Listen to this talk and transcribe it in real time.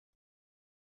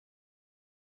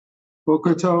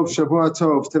Boker Tov, Shavua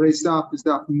Tov. Today's stop is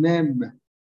Daf Mem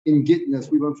in Gitin,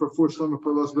 as we learned for Shlomo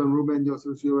for Los Ben Ruben,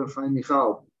 Yosef Shua, and Chaim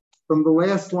Michal. From the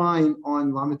last line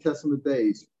on Lamed Testament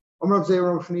days, Amar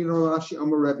Zayram Chanina Rashi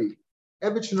Amar Rebbe,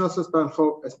 Evet Shenosas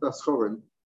Baschorin,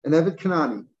 and Evet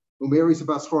Kanani, who marries a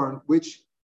Baschorin, which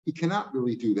he cannot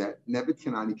really do that. And Evet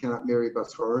Kanani cannot marry a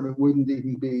Baschorin. It wouldn't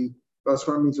even be,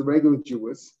 Baschorin means a regular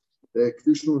Jewess. The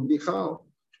Kedushin would be Chal.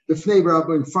 The Fnei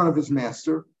Rabba in front of his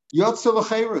master, Yotze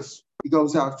L'Cheres. He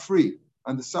goes out free.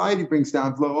 On the side, he brings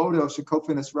down V'lo Odel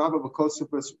Shekofenes Rabba because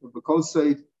of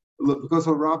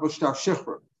Rabba Shtar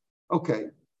Shechra.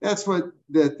 Okay, that's what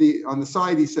on the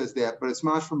side he says that, but it's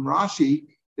much from Rashi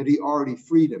that he already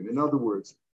freed him. In other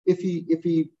words, if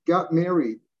he got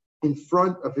married in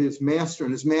front of his master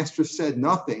and his master said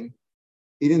nothing,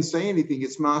 he didn't say anything.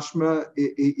 It's mashma.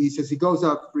 He says he goes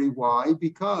out free. Why?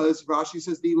 Because Rashi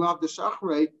says the ilav the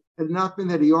shachrei had not been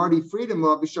that he already freed him. He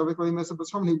wouldn't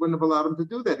have allowed him to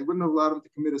do that. He wouldn't have allowed him to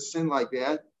commit a sin like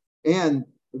that, and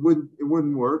it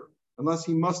wouldn't work unless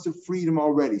he must have freed him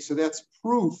already. So that's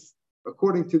proof,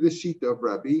 according to this sheet of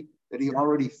Rabbi, that he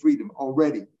already freed him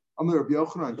already.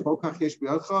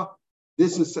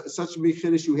 This is such a big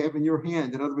chiddush you have in your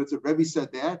hand. In other words, the Rebbe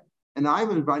said that, and I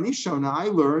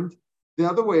learned the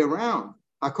other way around.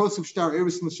 Even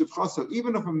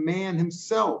if a man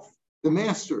himself, the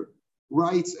master,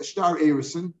 writes a shtar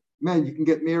erison, man, you can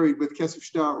get married with kesef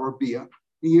shtar or bia.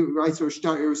 He writes her a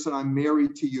shtar erison, I'm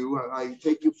married to you, I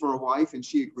take you for a wife, and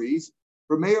she agrees.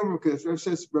 Rameir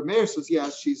says,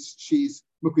 yes, she's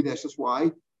mukadeshes.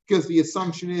 Why? Because the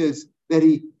assumption is that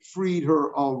he freed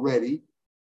her already,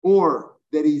 or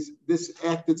that this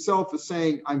act itself is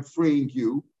saying, I'm freeing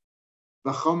you.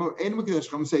 So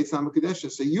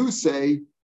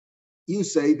you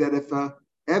say that if a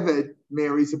Eved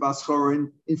marries a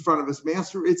Baschorin in front of his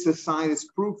master, it's a sign, it's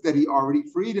proof that he already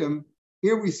freed him.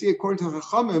 Here we see, according to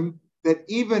Chachamim, that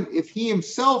even if he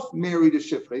himself married a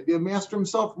Shifra, the master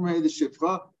himself married a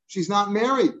Shifra, she's not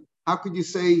married. How could you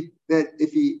say that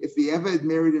if the Eved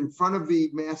married in front of the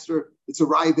master, it's a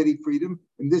right that he freed him,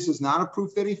 and this is not a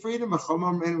proof that he freed him?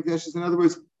 In other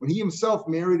words, when he himself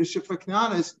married a Shifra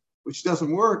Knanis, which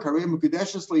doesn't work,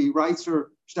 he writes her,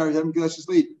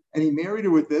 and he married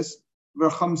her with this,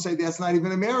 Racham say that's not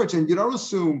even a marriage, and you don't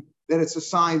assume that it's a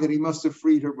sign that he must have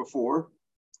freed her before.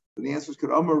 And the answer is,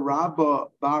 could Amar Rabba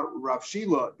Bar Rav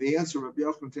Shila, the answer of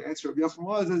Yochanan to answer of Yochanan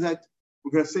was is that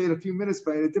we're going to say in a few minutes,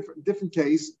 but in a different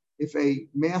case, if a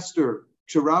master,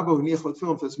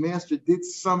 if his master did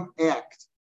some act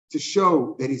to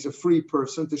show that he's a free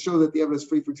person, to show that the evidence is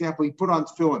free, for example, he put on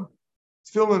tefillin.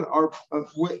 Tefillin are,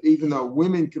 even though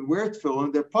women can wear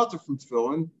tefillin, they're potter from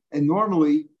tefillin, and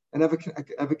normally an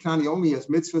Evikani only has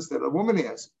mitzvahs that a woman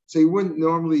has. So he wouldn't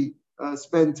normally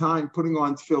spend time putting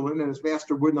on tefillin, and his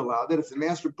master wouldn't allow that. If the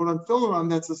master put on tefillin on,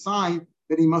 that's a sign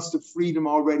that he must have freed him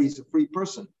already. He's a free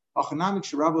person.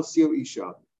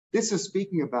 This is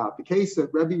speaking about the case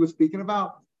that Rebbe was speaking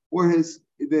about, where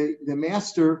the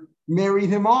master married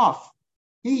him off.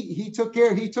 He took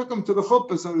him to the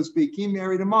chuppah, so to speak. He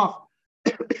married him off.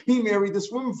 He married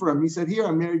this woman for him. He said, "Here,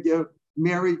 I married you." He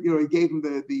gave him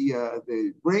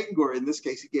the ring, or in this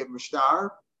case, he gave him a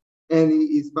star, and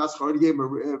he gave him a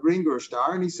ring or a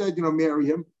star, and he said, marry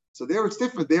him. So there it's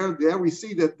different. There we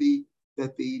see that the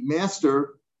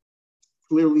master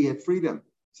clearly had freedom.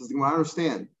 So I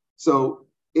understand. So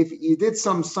if you did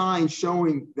some sign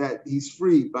showing that he's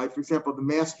free by, for example, the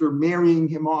master marrying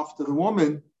him off to the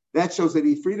woman, that shows that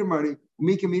he freed him already.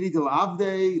 He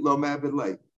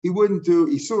wouldn't do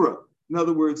Isura. In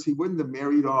other words, he wouldn't have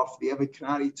married off the Evet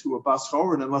Kanani to a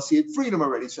Baschorin unless he had freed him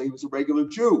already. So he was a regular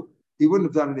Jew. He wouldn't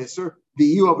have done an Isur.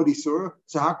 The Iyuv of Isura.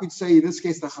 So how could you say in this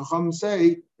case, the Chacham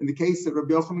say, in the case that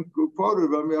Rabbi Yochanan quoted,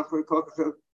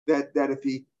 that if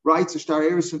he writes a Shtar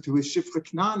Erison to his Shifra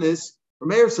Knanis,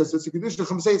 Rameir says it's a Kedushin.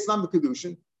 Chacham say it's not a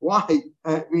Kedushin. Why?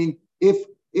 I mean, if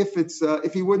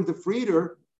he wouldn't have freed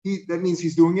her, that means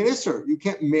he's doing an Isser. You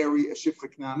can't marry a Shifra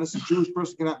Knanis. A Jewish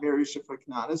person cannot marry a Shifra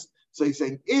Knanis. So he's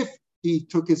saying if he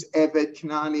took his Evet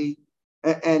Knani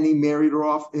and he married her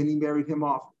off, and he married him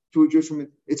off to a Jewish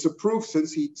woman, it's a proof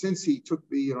since he took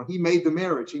he made the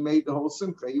marriage, he made the whole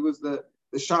simcha. He was the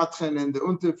shatchen and the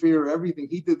unterfir, everything.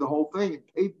 He did the whole thing and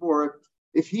paid for it.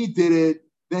 If he did it,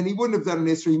 then he wouldn't have done an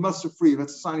Isser. He must have freed.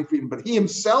 That's a sign of freedom. But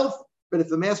if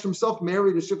the master himself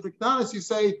married a Shifra Knanis, you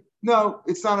say, no,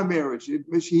 it's not a marriage. He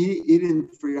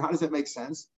didn't free her. How does that make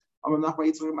sense? I'm not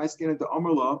going to my skin into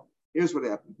Amrullah. Here's what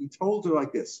happened. He told her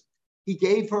like this. He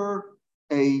gave her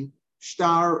a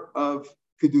shtar of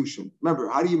kedushin. Remember,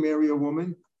 how do you marry a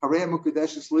woman? Harei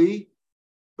mukadeshes li,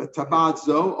 but tabat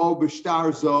zo o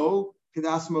b'shtar zo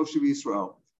kedas Moshe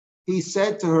Yisrael. he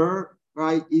said to her,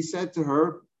 right? He said to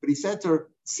her,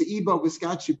 Seibo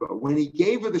Viskachibo. When he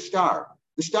gave her the star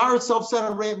itself said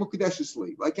on Rant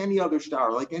Mukadeshesli, like any other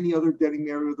star, like any other getting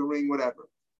married with a ring, whatever.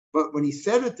 But when he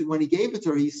said it, when he gave it to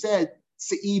her, he said,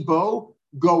 Seibo,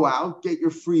 go out, get your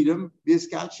freedom,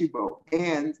 Viskachibo,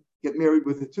 and get married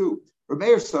with it too.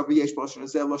 Rameir Savi Yesh Lashon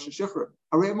Azel Lashon Shechur.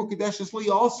 Rant Mukadeshesli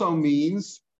also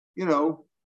means,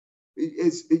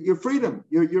 it's your freedom.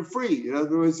 You're free. In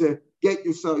other words, get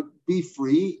yourself, be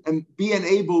free and be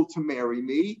enabled to marry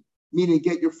me, meaning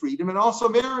get your freedom and also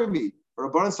marry me. Take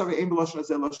a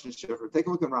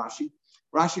look at Rashi.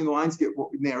 Rashi in the lines get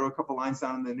narrow, a couple lines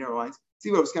down in the narrow lines.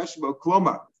 See what was Kashibo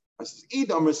Klomar.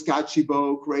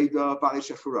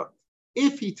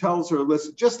 If he tells her,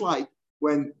 listen, just like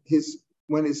when his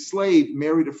slave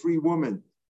married a free woman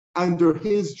under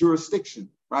his jurisdiction,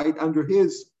 right? Under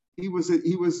his, he was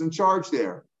in charge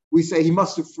there. We say he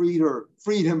must have freed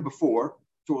him before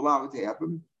to allow it to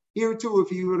happen. Here too, if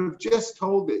he would have just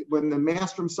told it when the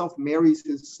master himself marries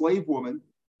his slave woman,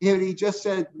 he just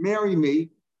said, "Marry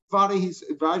me." Rashi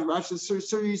says,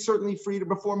 "Sir, you certainly freed her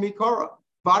before Mikara."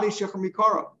 Vadi shecher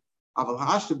Mikara.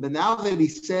 But now that he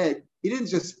said, he didn't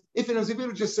just. If he would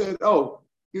have just said, "Oh,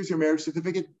 here's your marriage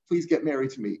certificate. Please get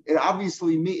married to me." It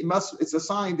obviously it's a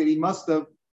sign that he must have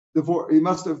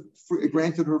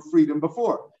granted her freedom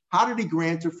before. How did he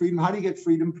grant her freedom? How do you get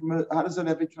freedom from? How does an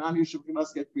Eved Kanani he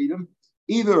must get freedom?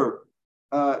 Either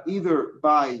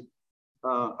by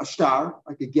a star,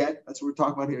 like a get, that's what we're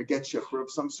talking about here, a get shecher of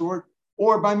some sort,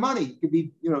 or by money. It could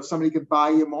be, somebody could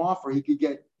buy him off, or he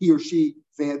or she,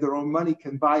 if they had their own money,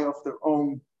 can buy off their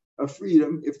own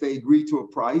freedom if they agree to a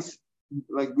price,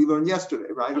 like we learned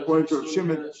yesterday, right? According to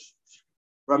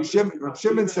Rav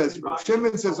Shimon says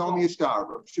only a star.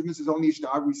 Rav Shimon says only a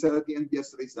star. We said at the end of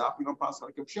yesterday's stuff, we don't pass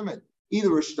like Rav Shimon,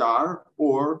 either a star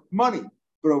or money.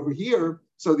 But over here,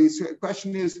 so the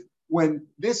question is, when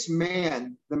this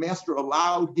man, the master,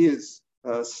 allowed his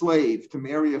slave to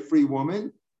marry a free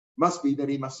woman, must be that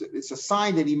it's a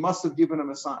sign that he must have given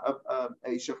him a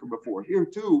shecher before. Here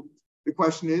too, the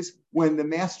question is, when the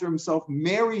master himself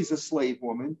marries a slave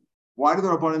woman, why do the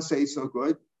Rabbanan say so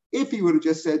good? If he would have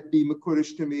just said, be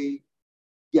Makudish to me,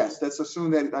 yes, let's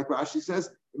assume that, like Rashi says,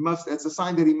 that's a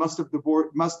sign that he must have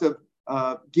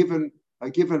given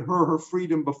her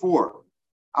freedom before.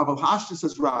 Aval Hashta,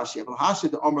 says Rashi, Aval Hashta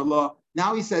the Omer Law.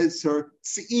 Now he says, sir,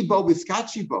 Seibo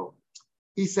Biskachibo.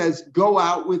 He says, go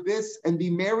out with this and be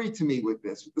married to me with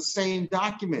this, with the same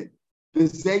document. And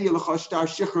this should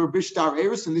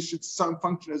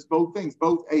function as both things,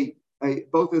 both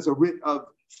as a writ of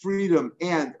freedom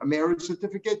and a marriage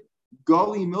certificate.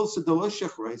 Gali Milsa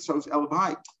Delashechra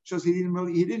shows he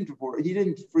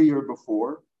didn't free her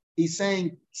before. He's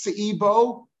saying,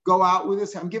 Seibo, go out with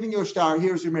this. I'm giving you a star.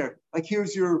 Here's your marriage. Like,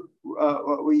 here's your,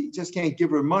 we just can't give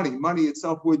her money. Money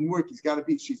itself wouldn't work.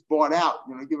 She's bought out,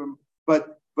 give him.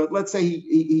 But let's say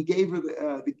he gave her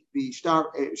the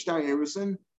star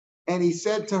Erison, and he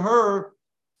said to her,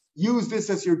 use this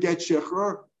as your get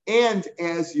shecher and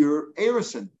as your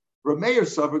Erison. Rameir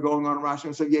Sava going on Rashi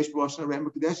and said, Yesh b'lashon harei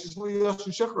mekudeshesli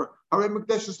lashon shecher. Harei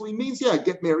mekudeshesli means,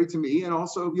 get married to me and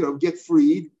also, get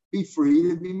freed. Be free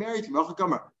and be married to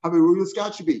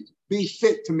me. Be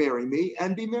fit to marry me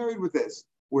and be married with this.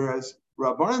 Whereas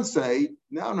Rabbanan say,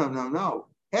 no.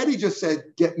 Had he just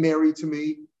said, get married to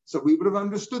me, so we would have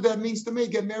understood that means to me,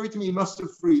 get married to me, he must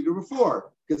have freed her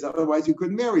before, because otherwise you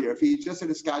couldn't marry her. If he just said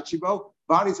a skachibo,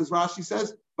 body, as Rashi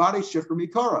says, body shifra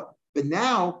mikara. But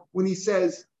now, when he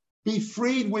says, be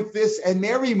freed with this and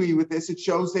marry me with this, it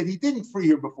shows that he didn't free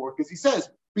her before, because he says,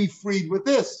 be freed with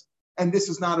this. And this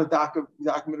is not a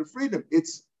document of freedom. It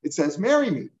says, marry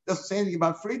me. It doesn't say anything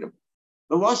about freedom.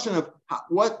 The lashon of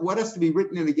what has to be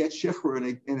written in a get shecher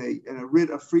in a writ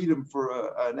of freedom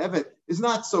for an evet is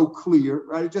not so clear,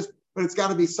 right? But it's got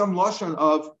to be some lashon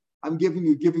of I'm giving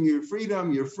you your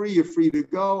freedom. You're free to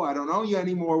go. I don't own you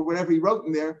anymore. Whatever he wrote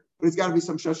in there, but it's got to be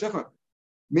some shecher.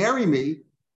 Marry me.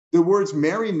 The words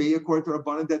 "marry me," according to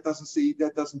Rabbanan, that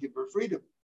doesn't give her freedom.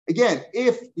 Again,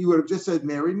 if he would have just said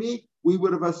 "marry me," we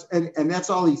would have, and that's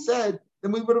all he said,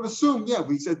 then we would have assumed, if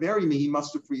he said marry me, he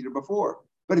must have freed her before.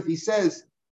 But if he says,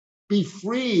 be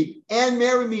freed and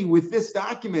marry me with this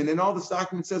document, and all this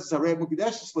document says,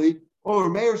 or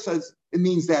Meir says it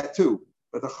means that too.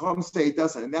 But the Chacham say it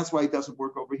doesn't, and that's why it doesn't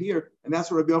work over here. And that's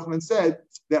what Rabbi Yochanan said,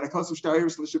 that a Kosav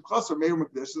Shtayiris L'Shib Chasar, Meir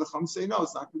Mekdesh, the Chacham say no,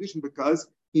 it's not condition, because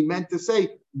he meant to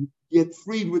say, get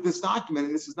freed with this document,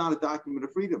 and this is not a document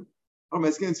of freedom. Back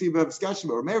in the Gemara,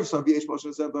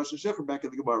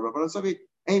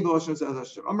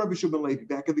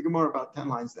 back in the Gemara about 10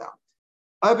 lines down.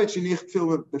 Let's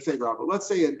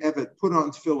say an Eved put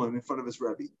on tefillin in front of his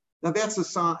Rebbe. Now that's a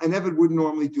sign. An Eved wouldn't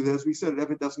normally do that. As we said, an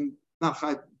Eved doesn't, not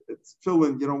chai, it's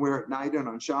tefillin, you don't wear it at night and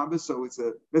on Shabbos, so it's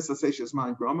a mitzvah seishes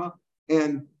man grama.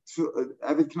 And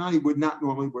Eved Kanani would not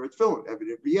normally wear tefillin.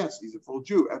 Eved, yes, he's a full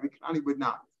Jew. Eved Kanani would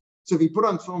not. So if he put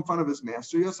on tefillin in front of his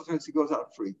master, he goes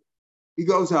out free. He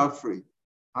goes out free.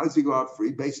 How does he go out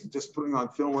free? Basically, just putting on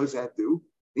tefillin, what does that do?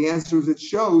 The answer is it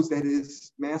shows that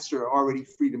his master already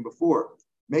freed him before.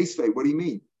 Meisvei, what do you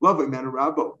mean? Love him,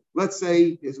 Rabbo. Let's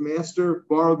say his master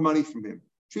borrowed money from him,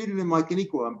 treated him like an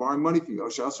equal. I'm borrowing money from you.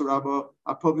 His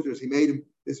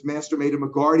master made him a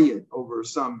guardian over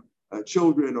some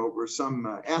children, over some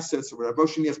assets, or whatever. Or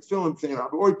he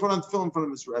put on tefillin in front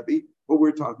of his Rebbe, what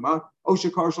we're talking about. He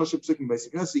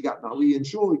got an aliyah in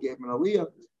shul, he gave him an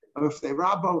aliyah. If they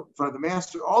Rabbo, in front of the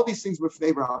master, all these things with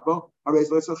they Rabbo, yes,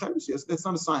 that's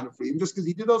not a sign of freedom. Just because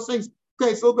he did those things,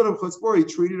 okay, it's a little bit of a chutzpah. He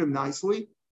treated him nicely,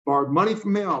 borrowed money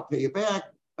from him, I'll pay you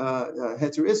back,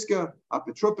 heter iska,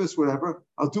 apotropos, whatever.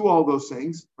 I'll do all those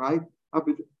things, right?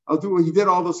 He did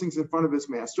all those things in front of his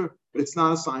master, but it's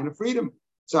not a sign of freedom.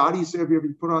 So how do you say if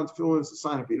you put on tefillin as a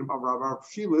sign of freedom?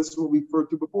 This will be referred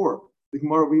to before. The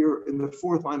Gemara over here in the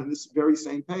fourth line on this very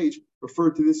same page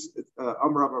referred to this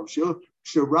Amar Shila.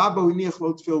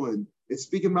 It's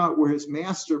speaking about where his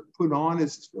master put on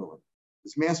his tefillin.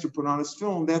 His master put on his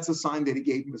tefillin. That's a sign that he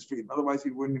gave him his freedom. Otherwise, he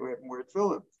wouldn't wear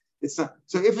tefillin. It's not.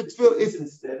 So if it's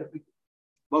instead of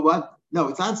what? No,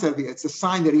 it's not instead of it. It's a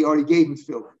sign that he already gave him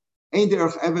tefillin. Ain't there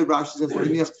Eved Rashi says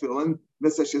tefillin?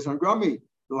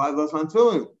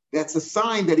 That's a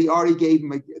sign that he already gave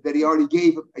him. That he already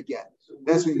gave him again.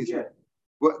 That's what he means.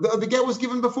 Well, the get was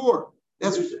given before.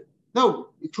 No,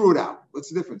 he threw it out. What's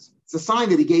the difference? It's a sign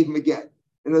that he gave him a get.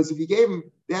 In other words, if he gave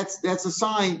him, that's a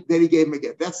sign that he gave him a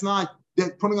get. That's not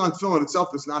that putting on tefillin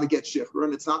itself is not a get shikra,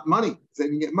 and it's not money. So he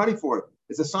can get money for it.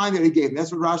 It's a sign that he gave him.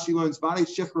 That's what Rashi learns. Bani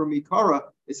shikra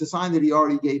mikara. It's a sign that he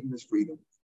already gave him his freedom.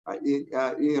 Said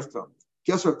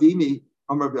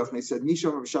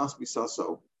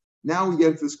now we get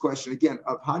into this question again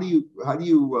of how do you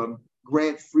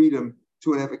grant freedom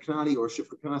to an Eviknani or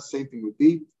Shifrakana, same thing would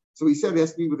be. So he said it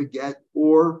has to be with a get,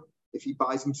 or if he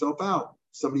buys himself out,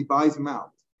 somebody buys him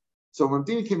out. So when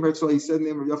Dini came back, so he said,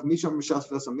 a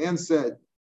man said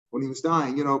when he was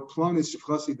dying, Plonis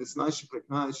Shifchasi, this nice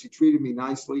Shifrakana, she treated me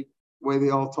nicely, the way they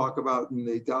all talk about when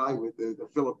they die with the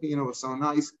Filipino was so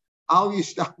nice. Al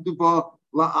Yishtaduba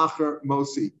La'acher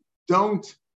Mosi. Don't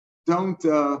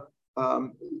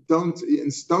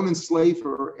enslave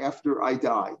her after I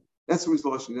die. That's what he's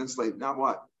lashon, enslaved. Now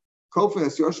what? Kofin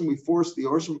as Yoshim, we force the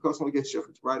Yoshim because we get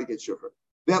shifra, to try to get shifra.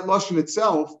 That lashon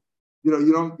itself, you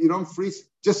don't free.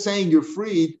 Just saying you're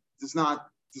freed does not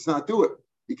do it.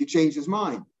 He could change his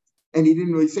mind, and he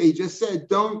didn't really say. He just said,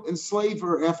 "Don't enslave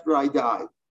her after I die."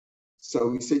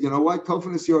 So he said, "You know what?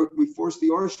 Kofin is we force the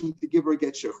Yoshim to give her a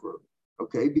get shifra."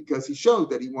 Okay, because he showed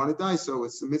that he wanted to die, so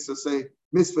it's a mitzvah to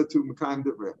Mekayim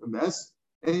the mess.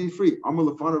 And he's free.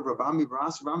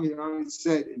 Rabami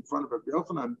said in front of Rabbi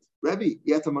Yochanan, Rebbe,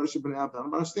 I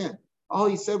don't understand. All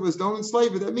he said was, don't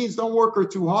enslave her. That means don't work her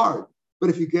too hard.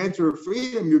 But if you grant her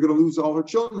freedom, you're going to lose all her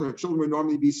children. Her children would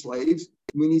normally be slaves.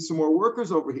 We need some more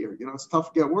workers over here. It's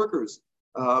tough to get workers.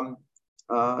 So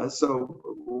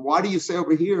why do you say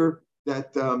over here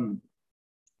that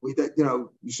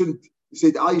you shouldn't? You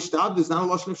say the Al Yishtab is not a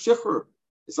lashon of shikhr.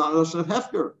 It's not a lashon of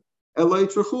hefker. Elay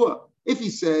trechua. If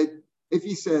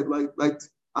he said like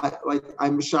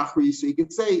I'm mashachri, so you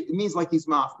could say it means like he's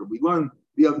mafker. We learned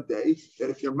the other day that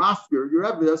if you're mafker, your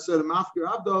Rebbe said a mafker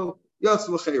abdo yas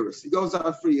l'cheres. He goes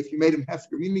out free if you made him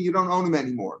hefker, meaning you don't own him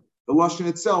anymore. The lashon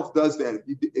itself does that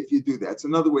if you do that. It's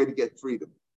another way to get freedom.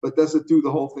 But does it do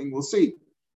the whole thing? We'll see.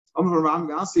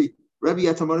 Rebbe, I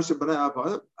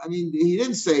mean, he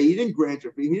didn't grant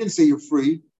her free. He didn't say you're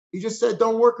free. He just said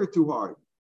don't work her too hard.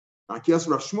 He said,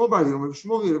 Rabbi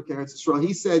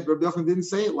Yochanan didn't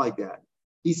say it like that.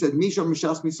 He said,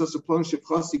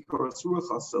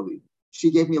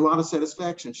 she gave me a lot of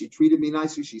satisfaction. She treated me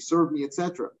nicely. She served me,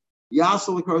 etc. You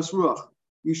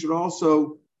should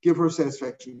also give her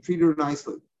satisfaction. Treat her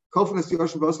nicely. You force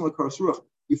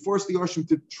the Yoshim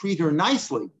to treat her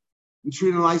nicely. And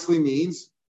treat her nicely means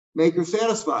make her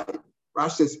satisfied.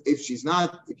 Rashi says, if you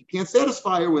can't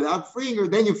satisfy her without freeing her,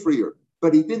 then you free her.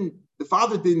 But the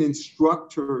father didn't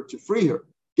instruct her to free her.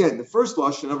 Again, the first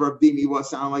lashon of Rabbi Dimi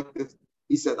was sound like this.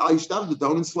 He said,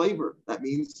 don't enslave her. That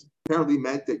means apparently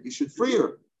meant that you should free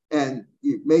her. And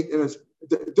you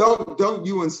don't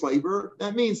you enslave her.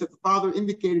 That means that the father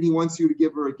indicated he wants you to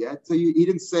give her a get. So he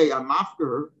didn't say I'm after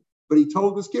her, but he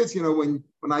told his kids, when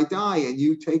I die and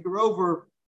you take her over,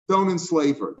 don't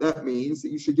enslave her. That means that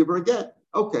you should give her a get.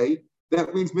 Okay,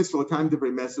 that means mitzvah time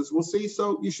different messes. We'll see.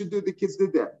 So you should do. The kids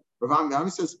did that. Rav Ami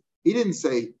says he didn't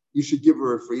say you should give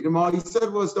her a freedom. All he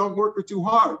said was don't work her too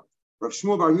hard. Rav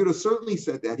Shmuel Bar Yehuda certainly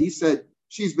said that. He said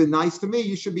she's been nice to me.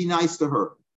 You should be nice to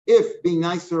her. If being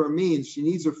nice to her means she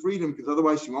needs her freedom because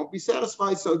otherwise she won't be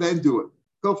satisfied, so then do it.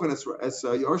 Kofan as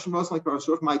Yorshim was like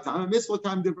my time, a mitzvah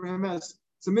time different mess.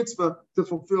 It's a mitzvah to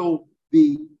fulfill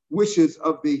the wishes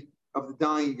of the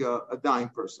dying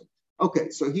person.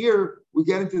 Okay, so here we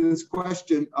get into this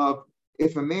question of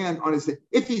if a man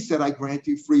if he said I grant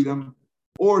you freedom,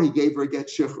 or he gave her a get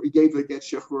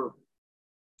shechur,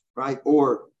 right?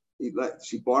 Or they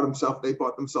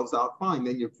bought themselves out, fine,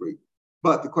 then you're free.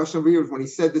 But the question over here is when he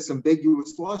said this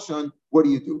ambiguous lashon, what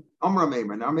do? Amar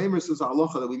Meimer. Now Meimer says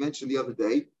halacha that we mentioned the other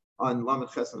day on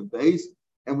Lamed Ches and Beis,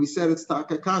 and we said it's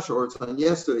Takakasha, or it's on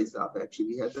yesterday's daf. Actually,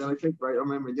 we had that I think right. I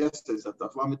remember yesterday's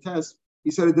daf Lamed Tes. He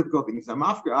said a difficult thing. He said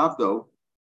Mafka Avdo,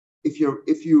 if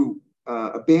you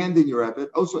abandon your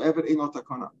evet, also evet einot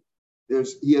takana.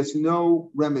 He has no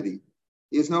remedy.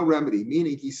 He has no remedy,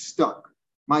 meaning he's stuck.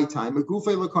 My time, a gufe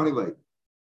lakanile.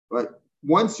 But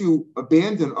once you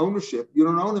abandon ownership, you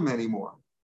don't own him anymore.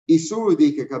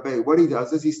 What he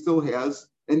does is he still has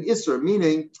an isser,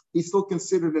 meaning he's still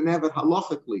considered an evet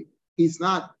halachically.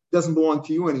 Doesn't belong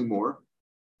to you anymore.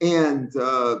 And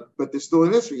but there's still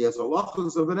an isser. He has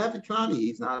halachas of an evet kani.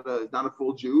 He's not a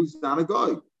full Jew. He's not a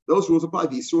goy. Those rules apply.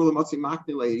 The isur l'matzi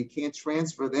maknile. He can't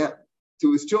transfer that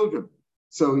to his children.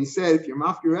 So he said, if you're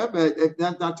mafkir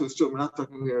evet, not to his children. We're not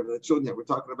talking here about the children yet. We're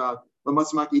talking about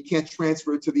l'matzi maknile. He can't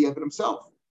transfer it to the evet himself.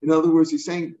 In other words, he's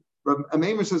saying,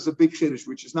 Ameimer says a big chiddush,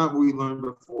 which is not what we learned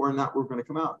before and not where we're going to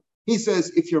come out. He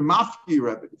says, if you're mafkir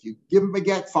evet, if you give him a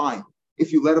get, fine.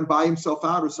 If you let him buy himself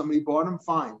out or somebody bought him,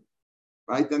 fine.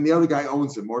 Right? Then the other guy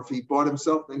owns him. Or if he bought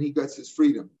himself, then he gets his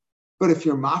freedom. But if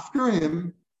you're mafkir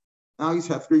him, now he's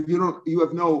hefker. You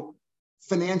have no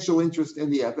financial interest in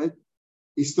the evet.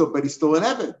 He's still an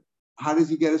evet. How does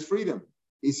he get his freedom?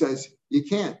 He says, you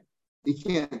can't. He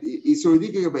can't. He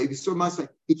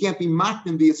can't be mocked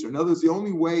in the Isser. In other words, the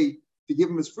only way to give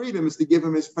him his freedom is to give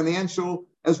him his financial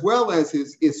as well as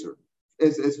his Isser,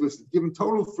 as give him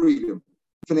total freedom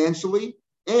financially,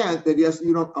 and that yes,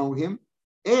 you don't own him,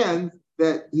 and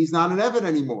that he's not an evet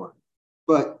anymore.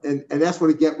 But and that's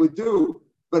what a get would do.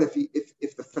 But if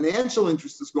the financial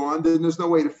interest is gone, then there's no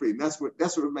way to free him. That's what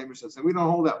Meimer says, and we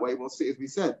don't hold that way. We'll see, as we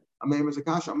said, Meimer's a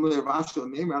kasha. I'm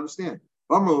Meimer. Understand?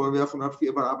 We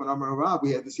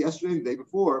had this yesterday, the day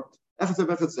before.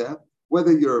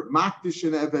 Whether you're makdish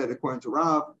an evet according to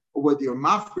Rav, or whether you're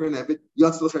mafker an evet,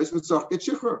 get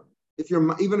shikhr.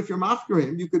 Even if you're mafker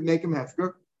him, you could make him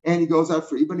hefker, and he goes out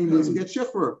free, but he doesn't get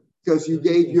shikhr because you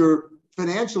gave your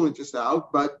financial interest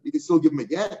out, but you can still give him a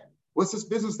get. What's this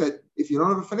business that if you don't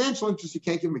have a financial interest, you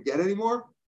can't give him a get anymore?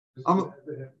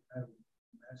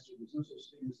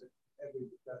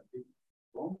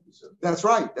 That's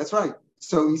right.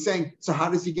 So he's saying, so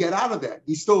how does he get out of that?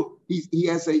 He has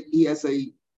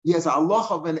a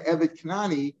halach of an evet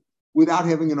knani without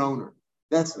having an owner.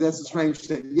 That's a strange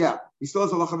thing. Yeah, he still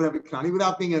has a halach of an evet knani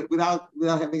without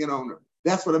having an owner.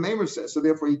 That's what a meimer says. So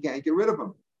therefore, he can't get rid of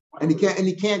him, and he can't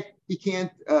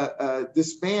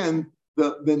disband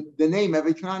the name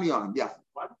evet knani on him. Yeah.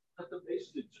 Why not the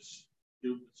basically just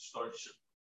do starship?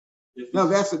 No,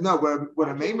 what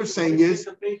a meimer is saying is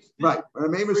right. What a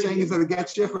meimer is saying is that it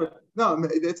gets shifra. No,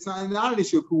 it's not an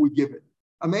issue of who would give it.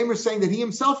 A meimer is saying that he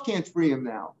himself can't free him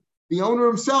now. The owner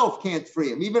himself can't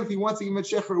free him. Even if he wants to give him a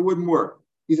shifra, it wouldn't work.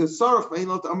 He says,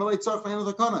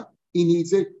 he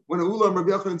needs it. When Ulam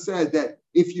Rabbi Yochanan said that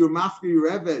if you're mafkir your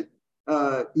evet,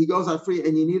 he goes out free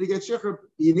and you need to get shifra,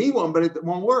 you need one, but it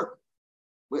won't work.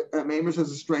 Meimer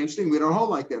says a strange thing. We don't hold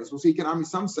like that. As we'll see,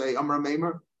 some say, Amar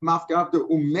Meimer, mafkavda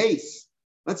umeis.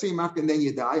 Let's say mafka and then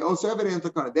you die. Oh, so evident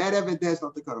takana. That evidence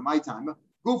not takana. My time.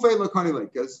 Gufei lakani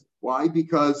lekas. Why?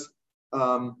 Because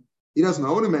he doesn't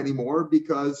own him anymore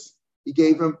because he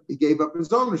gave up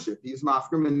his ownership. He was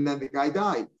mafkam and then the guy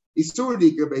died. He's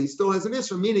suradika, but he still has an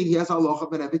isra, meaning he has halacha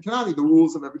of an eviknani. The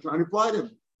rules of eviknani apply to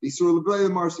him. He's surah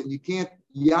marsin. You can't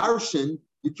yarshin.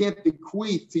 You can't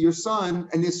bequeath to your son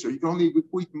an isser. You can only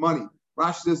bequeath money.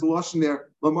 Rashi says the lashon there.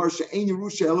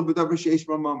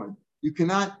 You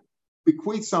cannot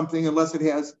bequeath something unless it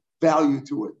has value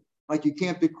to it. Like you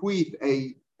can't bequeath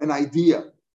an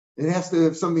idea. It has to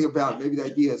have something about it. Maybe the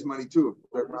idea has money too.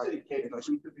 Well, right. He can't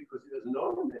bequeath it because he doesn't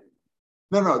own him.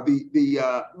 No.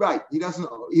 Right. He doesn't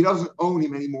own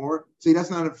him anymore, so he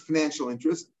doesn't have a financial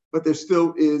interest. But there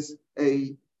still is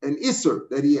an isser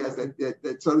that he has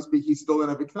that so to speak, he's still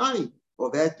in a viknani. Well,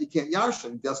 that you can't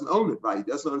yarshin. He doesn't own it, right? He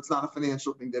doesn't own it's not a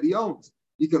financial thing that he owns.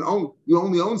 You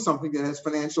only own something that has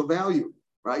financial value.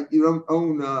 right? You don't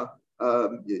own,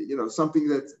 something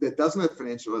that doesn't have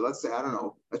financial. Let's say, I don't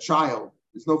know, a child.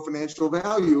 There's no financial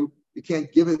value. You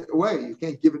can't give it away. You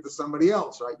can't give it to somebody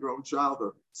else, right? Your own child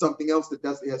or something else that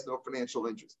has no financial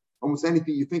interest. Almost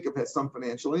anything you think of has some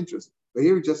financial interest. But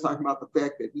here we're just talking about the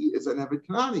fact that he is an Eved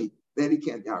Kanani. Then he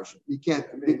can't yarshin. He can't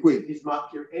bequeath. He's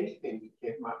not here anything. He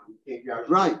can't yarshin.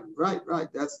 Right.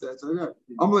 That's okay.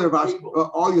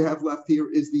 All you have left here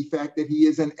is the fact that he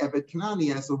is an Eved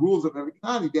Kanani, and as the rules of Eved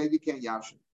Kanani, then you can't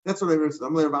yarshin. That's what I heard.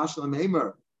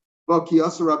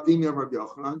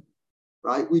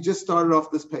 Right? We just started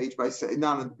off this page by saying,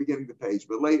 not in the beginning of the page,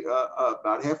 but late,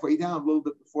 about halfway down, a little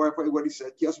bit before halfway, what he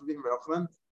said,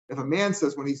 if a man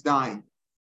says when he's dying,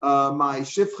 my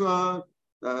shifcha,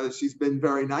 she's been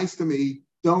very nice to me,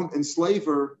 don't enslave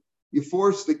her, you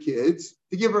force the kids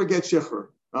to give her a get shifra.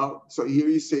 So here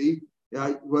you see,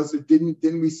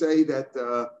 didn't we say that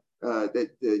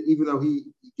even though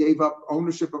he gave up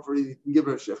ownership of her, he can give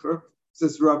her a shifra? It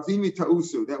says Rav Zimi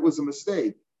Ta'usu, that was a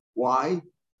mistake. Why?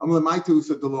 As Ravami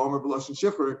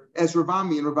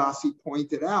and Ravasi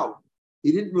pointed out,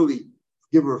 he didn't really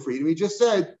give her freedom. He just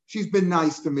said, she's been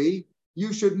nice to me.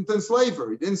 You shouldn't enslave her.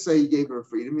 He didn't say he gave her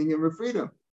freedom. He gave her freedom.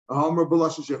 If he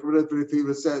would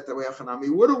have said it that way,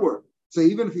 it would have worked. So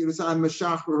even if he would have said, I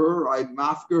mashach her, I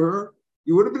mafka her,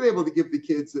 you would have been able to give the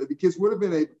kids would have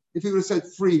been able, if he would have said,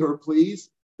 free her,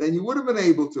 please, then you would have been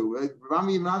able to.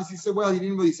 Ravami even obviously said, well, he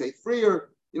didn't really say free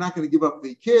her. You're not going to give up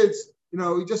the kids. He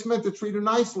just meant to treat her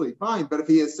nicely, fine. But if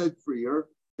he had said free her,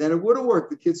 then it would have worked.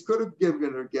 The kids could have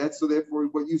given her get, so therefore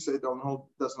what you said doesn't hold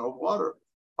water.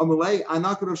 Amalei, I'm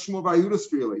not going to Shmuel Bar Yehuda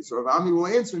freely. So Ravami will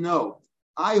answer, no.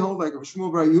 I hold like of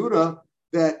Shmuel Bar Yehuda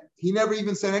that he never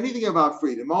even said anything about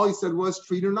freedom. All he said was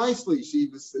treat her nicely. She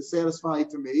was satisfied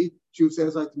to me. She was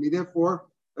satisfied to me. Therefore,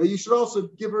 you should also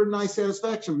give her nice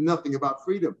satisfaction. Nothing about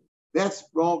freedom. That's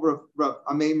all Rav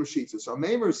Ameimer Shitza. So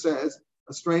Ameimer says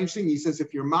a strange thing. He says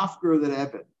if you're mafker that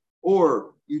Eved,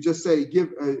 or you just say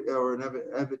give or an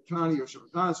Eved Kanani or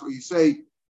Shabbat, so you say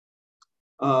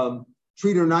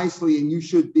treat her nicely, and you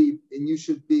should be.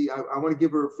 I want to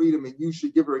give her freedom, and you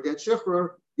should give her a get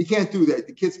shifra. You can't do that.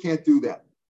 The kids can't do that,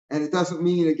 and it doesn't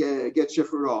mean a get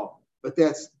shifra at all. But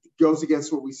that goes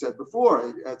against what we said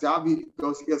before. It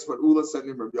goes against what Ula said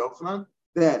in Rabbi Yochanan,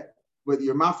 that whether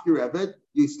you're mafkir Eved,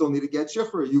 you still need a get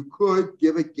shifra. You could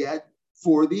give a get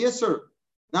for the Isser.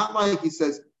 Not like he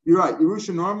says, you're right,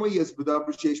 Yerusha normally is B'davar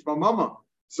Sheish B'mama.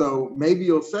 So maybe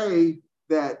you'll say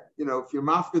that, if you're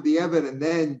mafkir the Eved and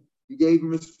then you gave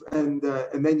him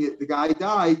the guy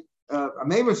died, a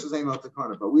Meimer says ain't not the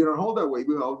kind of, but we don't hold that way.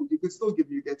 We hold you could still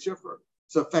give you get shifra.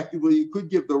 So effectively, you could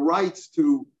give the rights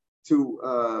to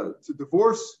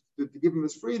divorce, to give him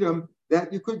his freedom,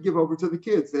 that you could give over to the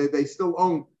kids. They still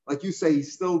own, like you say,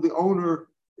 he's still the owner.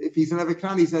 If he's an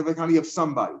Eved, he's an Eved of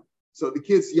somebody. So the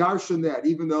kids yarshin that,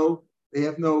 even though they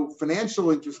have no financial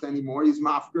interest anymore, he's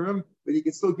mafker him, but he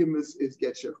can still give him his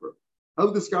get shifra. How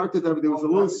discarded that there was a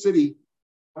little city.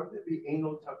 How could there be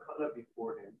anal takana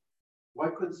before him? Why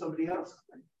couldn't somebody else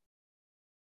claim?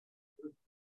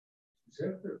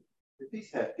 If he's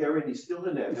hefker and he's still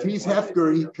in that. If he's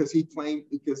hefker, because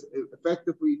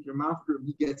effectively if you're mafker,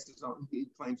 he gets his own. He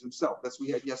claims himself. That's what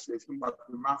we had yesterday. It's about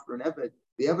mafker and Eved.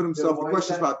 The Eved himself. The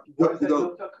question is about.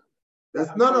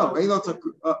 No.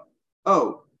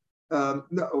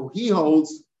 He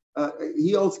holds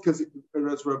because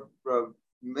as Rav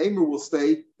Meimer will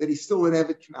state that he's still an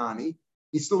Eved Kanani.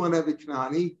 He's still an Eved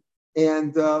Kanani,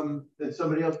 and then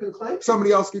somebody else can claim.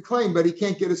 Somebody else could claim, but he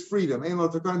can't get his freedom. Ein lo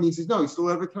takana means he's still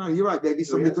Eved Kanani. You're right, maybe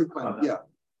somebody could claim.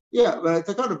 Yeah, but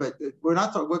takana. But we're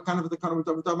not talking. What kind of takana we're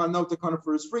talking about? No takana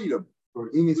for his freedom.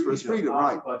 He means for his freedom,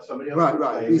 right? But somebody else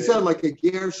right. He said like a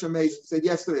ger shemay said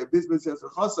yesterday. A business has a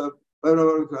chasav, but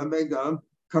kano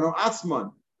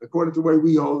atzman. According to the way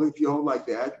we hold, if you hold like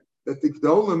that the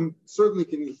Gdolim certainly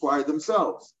can acquire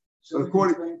themselves. So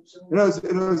according,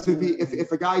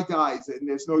 if a guy dies and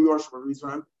there's no Yorshim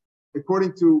reason,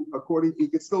 according, he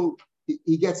could still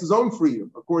he gets his own freedom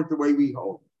according to the way we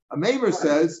hold. A Meimer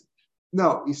says,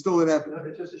 no, he's still an Eved. No,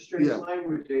 it's just a strange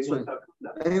language. Ain't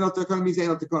takana means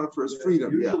ain't takana for his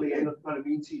freedom. Usually, ain't takana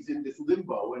means he's in this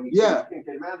limbo and he can't get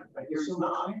him out of it. But here he's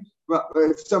not. But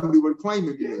if somebody would claim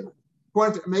him,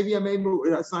 maybe a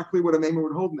Meimer, it's not clear what a Meimer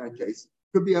would hold in that case.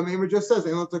 Could be a Meimer just says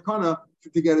ain't takana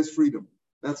to get his freedom.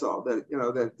 That's all. That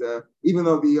even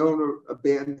though the owner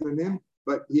abandoned him,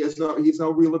 but he's no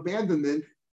real abandonment.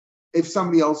 Unless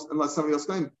somebody else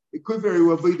claims, it could very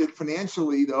well be that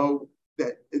financially, though,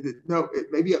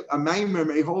 maybe a Meimer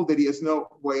may hold that he has no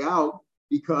way out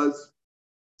because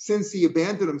since he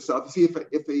abandoned himself. See,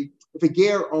 if a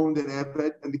ger owned an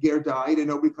Eved and the ger died and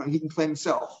nobody claimed, he can claim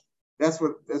himself. That's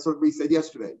what we said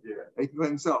yesterday. Yeah. He can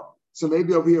claim himself. So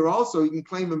maybe over here also he can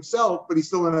claim himself, but he's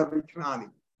still an Eved Kanani.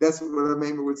 That's what a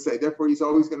Maimer would say. Therefore, he's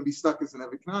always going to be stuck as an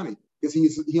Eved Kanani because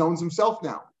he owns himself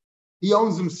now. He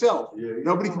owns himself. Yeah,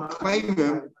 nobody can claim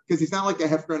him because he's not like a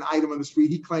Hefker, an item on the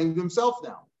street. He claimed himself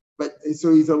now. But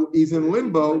so he's in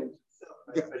limbo.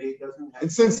 But he doesn't have,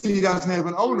 and since he doesn't have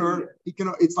an owner, he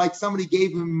can. It's like somebody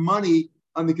gave him money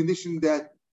on the condition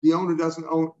that the owner has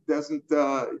no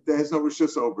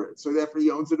reshus over it. So therefore,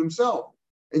 he owns it himself,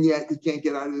 and yet he can't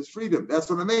get out of his freedom. That's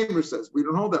what a Maimer says. We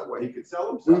don't hold that way. he could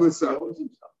sell himself. We would sell. He owns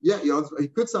himself. Yeah, he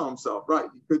could sell himself. Right,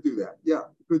 he could do that. Yeah,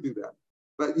 he could do that.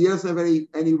 But he doesn't have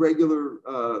any regular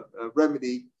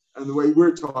remedy. And the way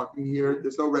we're talking here,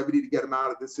 there's no remedy to get him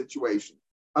out of this situation.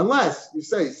 Unless you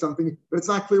say something, but it's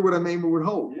not clear what a Maimer would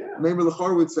hold. Yeah. Maimer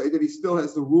L'chor would say that he still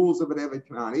has the rules of an Eved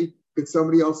Kanani. Could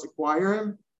somebody else acquire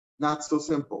him? Not so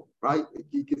simple, right?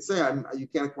 He could say, you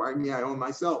can't acquire me, I own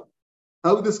myself.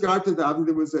 How would discard to David?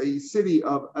 There was a city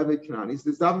of Eved Kananis.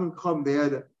 This David come, they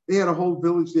had a whole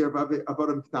village there of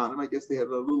Avodim Kananim. I guess they had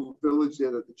a little village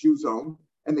there that the Jews owned.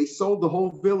 And they sold the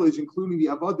whole village, including the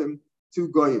Avodim, to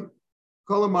Goyim.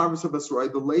 Kol Marvis of Asroy,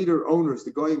 the later owners,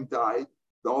 the Goyim died.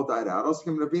 They all died out. Also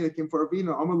came for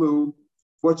Ravina. Amalu,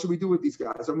 what should we do with these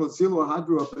guys? Amalu Zilu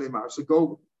Hadru up in Amar. So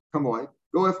go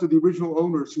after the original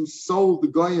owners who sold the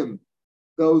Goyim,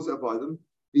 those Avodim.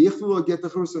 The Yichlu get the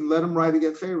chus and let them ride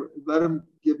against Chayr. Let them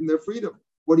give them their freedom.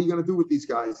 What are you going to do with these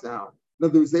guys now? In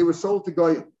other words, they were sold to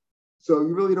Goyim, so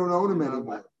you really don't own them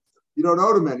anymore. You don't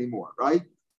own them anymore, right?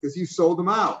 Because you sold them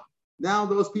out. Now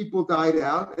those people died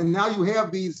out, and now you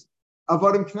have these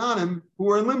Avodim Knanim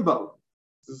who are in limbo.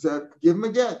 So said, give them a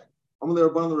get.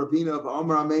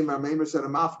 Maimer said,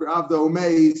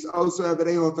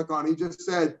 he just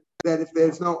said that if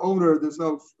there's no owner, there's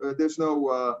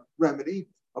no remedy.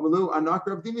 I hold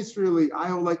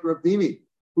like Rav Dimi,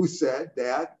 who said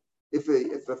that if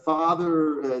the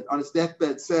father on his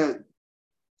deathbed said,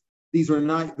 these are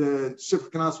not, the Shifra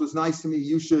Kanas was nice to me,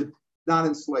 you should not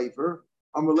enslave her.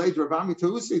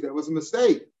 That was a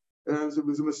mistake. It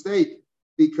was a mistake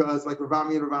because, like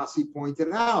Ravami and Ravasi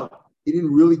pointed out, he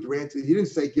didn't really grant it. He didn't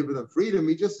say give them freedom.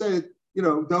 He just said,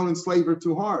 don't enslave her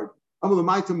too hard. Because he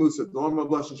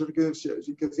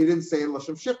didn't say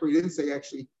Lashon Shikra. He didn't say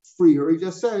actually free her. He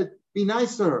just said be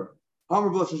nice to her.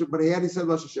 But had he said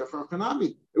Lashon Shikra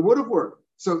Kanami, it would have worked.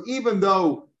 So even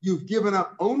though you've given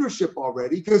up ownership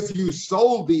already because you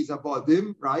sold these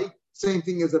Avodim, right? Same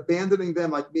thing as abandoning them,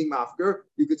 like being mafker,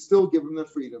 you could still give them the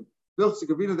freedom. That's the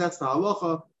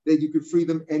halacha, that you could free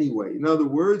them anyway. In other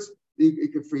words, you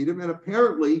could free them. And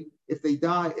apparently, if they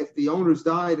die, if the owners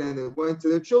died and it went to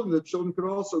their children, the children could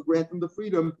also grant them the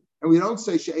freedom. And we don't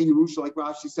say She'ein Yerusha, like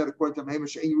Rashi said, according to Maimer,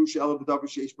 She'ein Yerusha Ela B'davar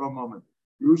Sheish Bo Moment.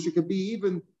 Yerusha could be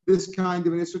even this kind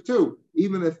of an issue too.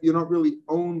 Even if you don't really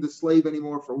own the slave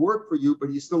anymore for work for you, but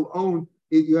you still own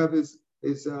it, you have his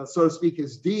so to speak,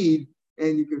 his deed,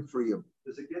 and you can free him.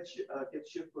 Does it get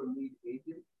shipped or need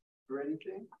agent for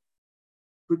anything?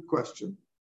 Good question.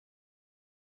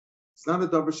 It's not a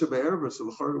davar shebe'erva, so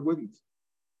the it wouldn't.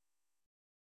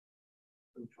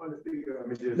 I'm trying to figure out.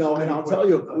 No, and I'll tell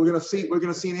you, we're going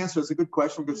to see an answer. It's a good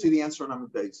question. We're going to see the answer on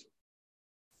days.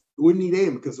 We wouldn't need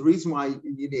Adam because the reason why you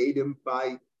need Adam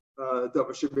by davar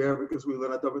shebe'erva because we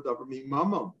learn davar mean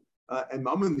mammon, and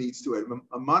mammon needs to it.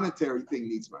 A monetary thing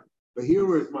needs money. But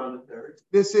here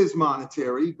this is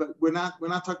monetary, but we're not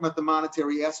talking about the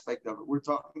monetary aspect of it. We're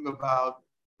talking about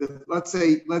let's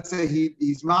say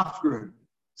he's mafgrim,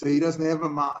 so he doesn't have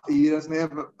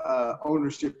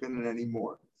ownership in it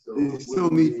anymore. So you still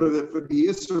need for the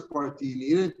Isser part. Do you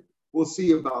need it? We'll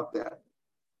see about that.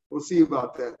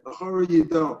 The horror you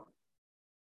don't.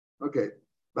 Okay.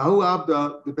 Bahu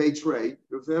Abda, the Beit Shrei, it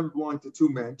was never belonged to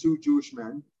two Jewish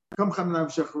men.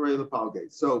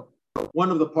 So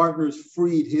one of the partners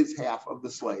freed his half of the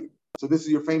slave. So this is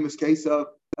your famous case of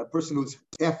a person who's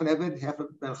half an Eved, half a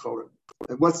Ben Chorim.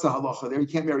 And what's the halacha there? He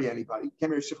can't marry anybody. He can't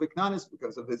marry Shifra Knanis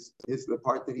because of the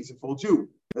part that he's a full Jew,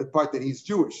 the part that he's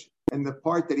Jewish, and the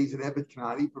part that he's an Eved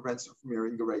Knani prevents him from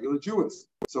marrying a regular Jewess.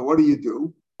 So what do you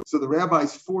do? So the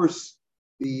rabbis force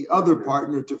the other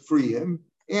partner to free him,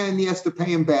 and he has to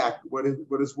pay him back what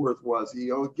his worth was.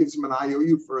 He gives him an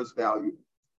IOU for his value.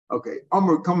 Okay,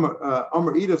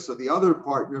 Amr Ida, so the other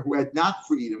partner who had not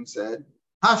freed him said,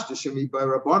 Hashta Shemi by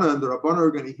Rabbana, and the Rabbana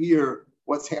are going to hear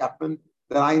what's happened,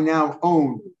 that I now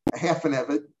own half an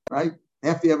Eved, right?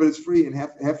 Half the Eved is free, and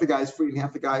half the guy is free, and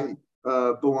half the guy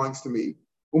belongs to me.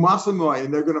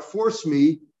 And they're going to force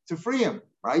me to free him,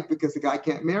 right? Because the guy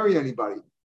can't marry anybody.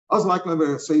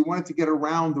 So he wanted to get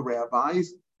around the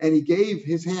rabbis, and he gave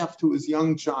his half to his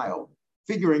young child,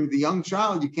 figuring the young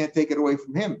child, you can't take it away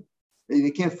from him.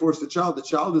 They can't force the child. The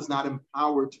child is not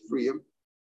empowered to free him.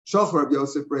 Shalch Rabbi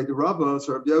Yosef Brei the Rava,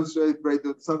 so Rabbi Yosef Brei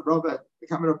the son of Rava, the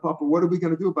comment of Papa, what are we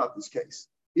going to do about this case?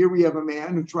 Here we have a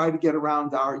man who tried to get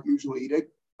around our usual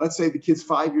edict. Let's say the kid's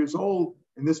 5 years old,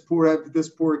 and this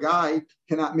poor guy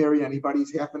cannot marry anybody.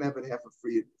 He's half an Eved, half a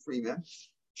free man.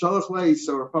 Shalach lei,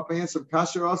 so Papa answered,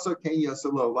 Kasher also Ken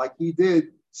Yasalo, like he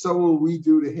did, so will we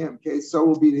do to him. Okay, so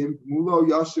will be to him. Mulo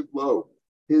Yashiv Lo.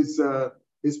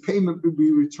 His payment will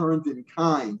be returned in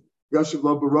kind. Yashiv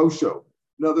Lo Barosho.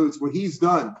 In other words, what he's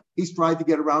done, he's tried to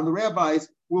get around the rabbis,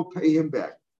 we'll pay him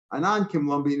back. Anan Kim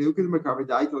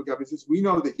Lumbi says, we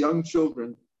know that young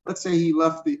children, let's say he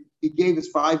gave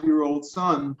his 5-year-old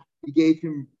son, he gave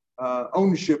him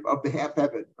ownership of the half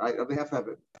Eved, right? Of the half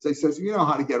Eved. So he says, you know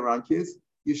how to get around kids.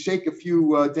 You shake a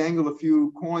few, dangle a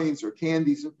few coins or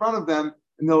candies in front of them,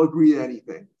 and they'll agree to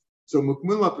anything. So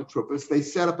Mukmila Petrupus, they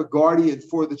set up a guardian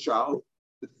for the child.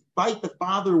 Despite the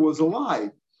father was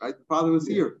alive, right? The father was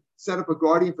here. Set up a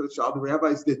guardian for the child. The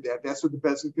rabbis did that. That's what the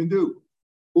bezin can do.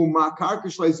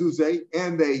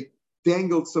 And they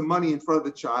dangled some money in front of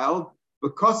the child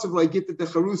because of like get the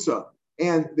charusa,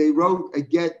 and they wrote a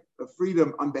get of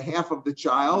freedom on behalf of the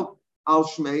child, al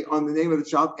shmei, on the name of the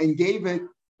child, and gave it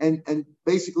and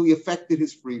basically affected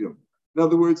his freedom. In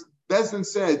other words, Bezdin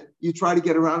said, you try to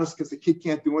get around us because the kid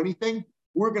can't do anything.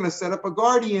 We're going to set up a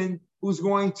guardian who's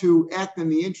going to act in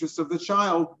the interest of the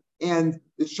child, and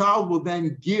the child will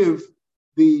then give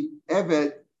the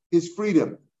Eved his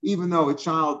freedom, even though a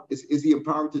child is he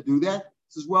empowered to do that?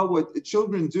 This is well what the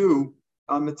children do.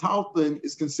 Metalton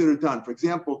is considered done. For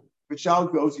example, if a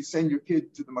child goes, you send your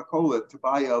kid to the Makola to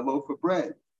buy a loaf of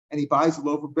bread, and he buys a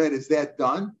loaf of bread. Is that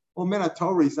done? Well, Menat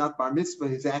Torah, he's not bar mitzvah.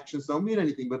 His actions don't mean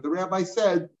anything. But the rabbi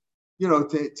said, so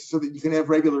that you can have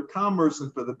regular commerce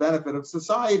and for the benefit of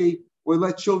society, we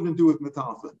let children do with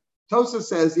metalton. Tosa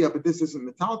says, yeah, but this isn't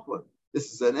metalton.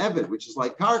 This is an Eved, which is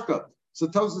like karka. So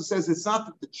Tosa says it's not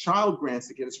that the child grants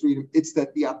to get his freedom, it's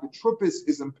that the apotropos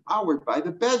is empowered by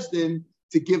the Bezdin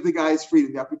to give the guy his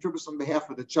freedom, the apotropos on behalf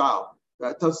of the child.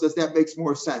 Tosa says that makes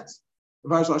more sense.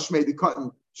 The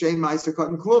cotton, Shane Maisa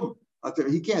cotton klum.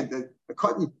 He can't. The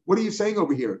cotton, what are you saying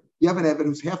over here? You have an Eved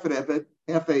who's half an Eved,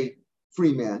 half a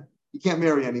free man. He can't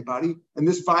marry anybody. And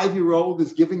this 5-year-old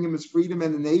is giving him his freedom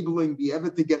and enabling the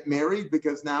Eved to get married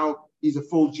because now he's a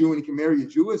full Jew and he can marry a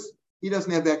Jewess. He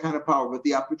doesn't have that kind of power, but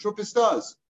the apotropos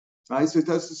does. Right? So it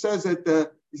says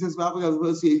that he says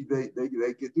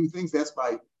they can do things. That's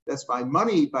by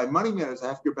money matters.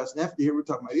 After your best, and after here we're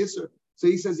talking about Yisr. So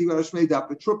he says you got to shmei the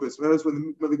apotropos. Whereas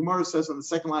when the Gemara says on the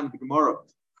second line of the Gemara,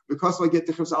 because I get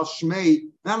to al shmei,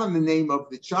 not on the name of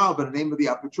the child, but the name of the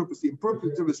apotropos. The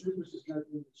importance of his.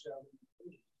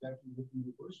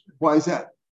 Why is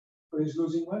that? But he's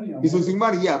losing money. He's losing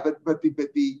money, yeah, but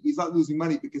he's not losing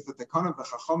money because the takana of the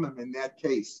chachamim in that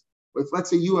case, but let's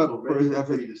say you have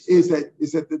is that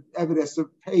the evidence has to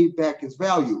pay back his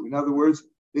value. In other words,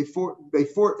 if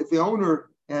the owner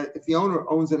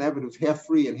owns an Eved who's half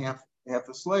free and half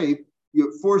a slave,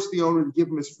 you force the owner to give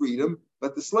him his freedom,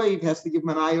 but the slave has to give him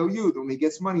an IOU. Then when he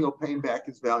gets money, he'll pay him back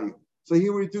his value. So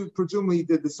here we do presumably he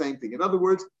did the same thing. In other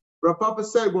words, Rav Papa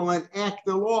said, well, an act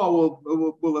of law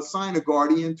will assign a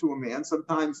guardian to a man.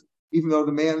 Sometimes, even though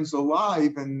the man's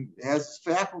alive and has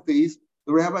faculties,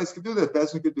 the rabbis could do that.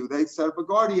 Bezdin could do. They set up a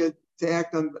guardian to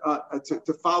act on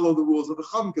to follow the rules of the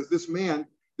Chum, because this man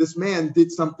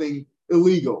did something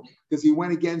illegal because he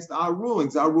went against our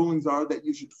rulings. Our rulings are that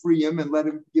you should free him and let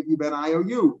him give you an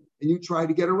IOU, and you try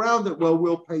to get around it. Well,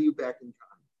 we'll pay you back in kind.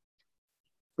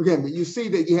 Again, but you see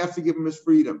that you have to give him his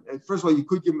freedom. And first of all, you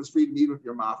could give him his freedom even if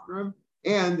you're after him,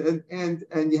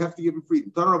 and you have to give him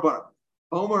freedom.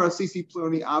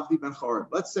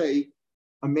 Let's say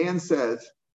a man says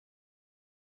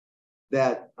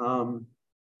that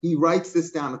he writes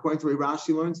this down according to what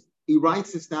Rashi learns. He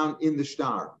writes this down in the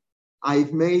shtar.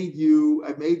 I've made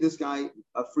this guy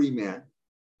a free man.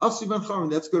 That's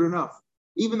good enough.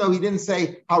 Even though he didn't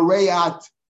say Harayat,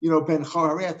 Ben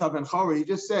Chorin, he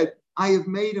just said, I have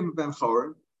made him Ben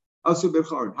Chorin, Asu Ben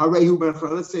Chorin, Harehu Ben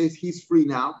Chorin. Let's say he's free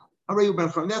now. Harehu Ben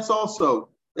Chorin. That's also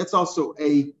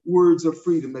a words of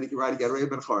freedom that he can write again. Harehu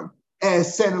Ben Chorin.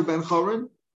 Senu Ben Chorin.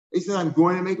 He says, I'm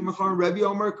going to make him a Chorin. Rebbe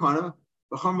Omer Kana.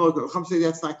 The Chum say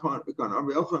that's not Kana. The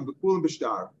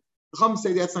Chum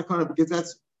say that's not Kana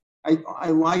because I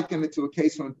liken it to a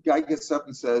case when a guy gets up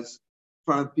and says,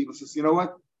 in front of people, says, you know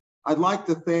what? I'd like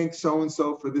to thank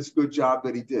so-and-so for this good job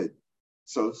that he did.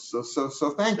 So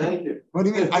thank him. What do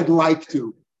you mean? I'd like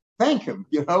to thank him.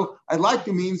 I'd like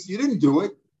to means you didn't do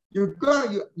it. You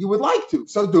would like to,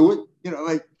 so do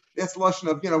it. That's lashon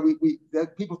of, we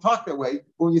that people talk that way.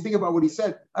 But when you think about what he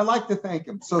said, I like to thank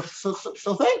him. So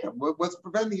thank him. What's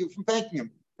preventing you from thanking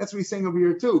him? That's what he's saying over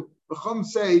here too. The Chum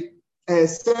say,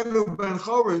 Senu ben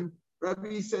Chorin,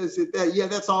 Rabbi says that,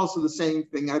 that's also the same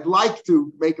thing. I'd like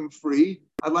to make him free.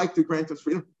 I'd like to grant us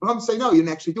freedom. But I'm saying, no, you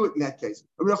didn't actually do it in that case.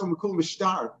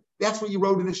 That's what you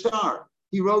wrote in the star.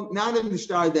 He wrote not in the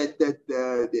star that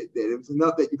it was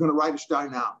enough that you're going to write a star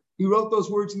now. He wrote those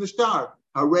words in the star.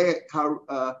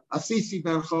 Asisi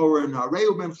ben Chorin,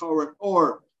 Hareu ben Chorin,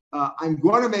 or I'm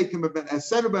going to make him a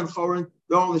Senu ben Chorin,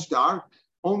 the only star.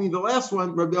 Only the last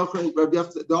one, Rabbi Yochanan,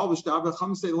 the all the star, but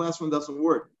Chum say the last one doesn't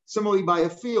work. Similarly, by a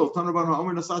field, I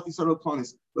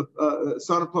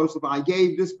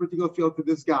gave this particular field to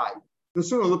this guy. If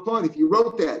you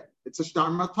wrote that, it's a star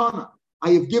matana.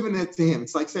 I have given it to him.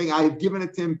 It's like saying I have given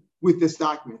it to him with this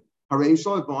document. Harei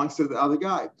Shalo, it belongs to the other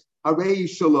guy. Harei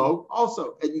Shalo,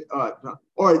 also,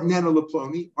 or Neno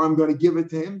Leploni, or I'm going to give it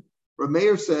to him.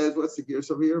 Rameir says, what's the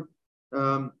gears over here?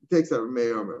 Takes that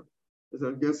Rameir.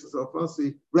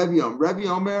 Rebbe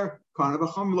Omer, kind of a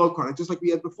humlo kind, just like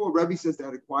we had before. Rebbe says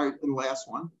that acquired in the last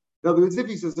one. In other words, if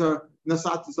he says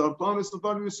Nasatis Leploni,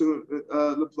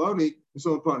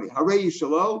 Harei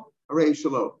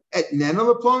Shalo, at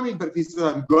Neno Leploni, but if he says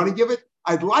I'm going to give it,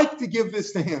 I'd like to give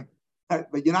this to him,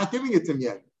 but you're not giving it to him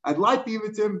yet. I'd like to give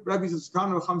it to him. Rebbe says,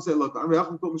 look,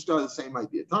 the same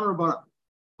idea.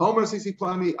 Homer says he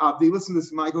plani abdi. Listen to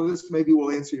this, Michael. This maybe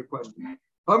will answer your question.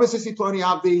 Homer says he plani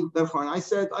abdi. I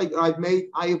said I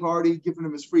have already given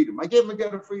him his freedom. I gave him a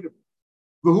get of freedom.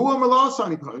 But who am I?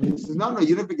 He says, no,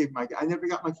 you never gave I never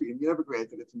got my freedom. You never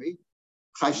granted it to me.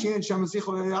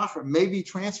 Maybe he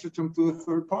transferred him to a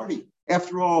third party.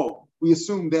 After all, we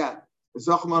assume that it's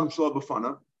a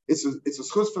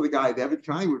schus for the guy. David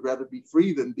Kani would rather be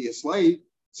free than be a slave.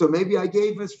 So maybe I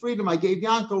gave his freedom. I gave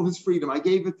Yankel his freedom. I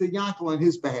gave it to Yankel on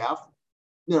his behalf.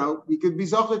 He could be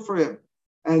zochet for him,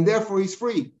 and therefore he's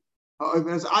free.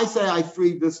 As I say, I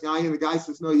freed this guy, and the guy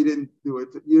says, no, you didn't do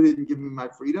it. You didn't give me my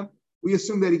freedom. We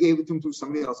assume that he gave it to him to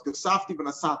somebody else. Because safti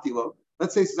v'nasati lo.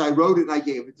 Let's say he says, I wrote it and I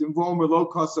gave it to him.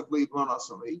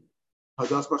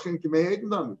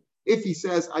 If he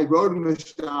says, I wrote him a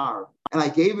star and I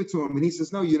gave it to him, and he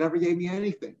says, no, you never gave me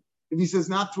anything. If he says,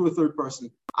 not through a third person,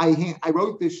 I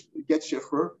wrote this get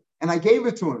shechur and I gave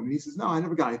it to him, and he says, no, I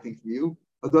never got anything from you.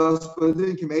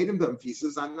 If he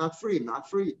says, I'm not free,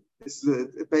 It's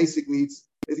basically,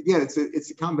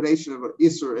 it's a combination of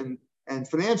isser and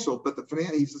financial, but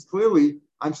he says clearly,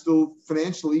 I'm still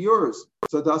financially yours.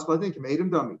 So das badin made him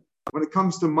dummy. When it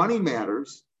comes to money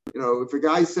matters, if a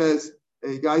guy says,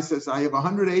 I have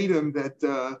 100 Adam that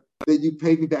you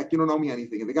paid me back, you don't owe me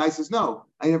anything. And the guy says, no,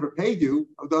 I never paid you.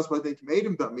 Das badin made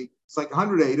him dummy. It's like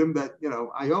 100 Adam that,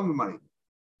 I owe the money.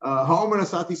 Homer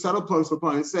Asati settle close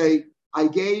upon and say, I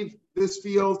gave this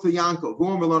field to Yankel.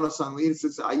 It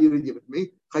says, you didn't give it to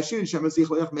me.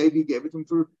 Maybe you gave it to him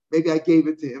maybe I gave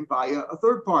it to him via a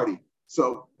third party.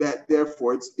 So that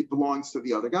therefore it belongs to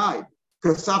the other guy.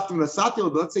 Let's say I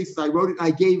wrote it and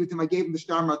I gave it to him. I gave him the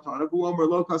star matana.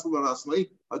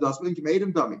 Made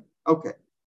him dummy. Okay.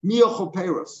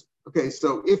 Okay,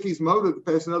 so if he's motive, the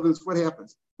person, in other words, what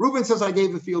happens? Reuben says, I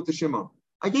gave the field to Shimon.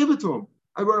 I gave it to him.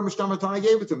 I wrote him a star matana. I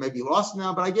gave it to him. Maybe he lost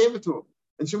now, but I gave it to him.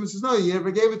 And Shimon says, no, you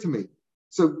never gave it to me.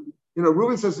 So,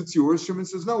 Reuben says it's yours. Shimon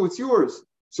says, no, it's yours.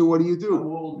 So what do you do? How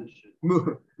old is she?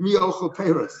 Mi ochel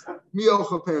peres.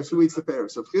 Who eats the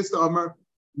peres? So Chista Amar,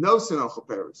 no sin ochel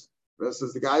peres. But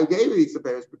says the guy who gave it eats the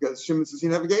peres because Shimon says he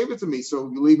never gave it to me. So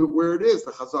you leave it where it is.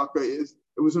 The chazaka is,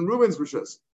 it was in Reuben's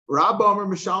rishus. Rabba Amar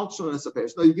Mishal Shon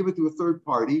peres. No, you give it to a third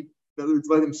party. In other words,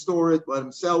 let him store it, let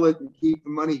him sell it, and keep the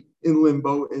money in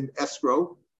limbo, in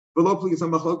escrow.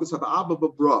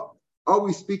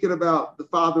 Always speaking about the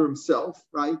father himself,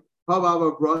 right?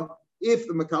 If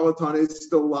the Makalatan is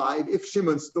still alive, if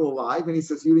Shimon's still alive, and he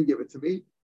says, you didn't give it to me,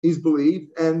 he's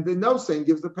believed, and the no saying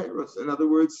gives the payros. In other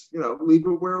words, leave it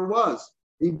where it was.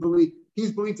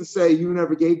 He's believed to say, you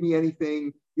never gave me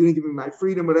anything, you didn't give me my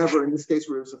freedom, whatever. In this case,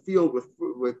 where it was a field with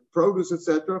produce,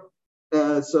 etc.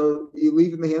 So you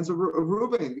leave it in the hands of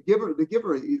Reuben, the giver.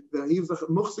 He was a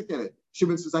muhsik in it.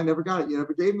 Shimon says, I never got it. You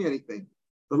never gave me anything.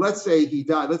 But let's say he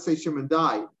died. Let's say Shimon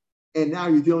died, and now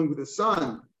you're dealing with his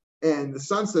son, and the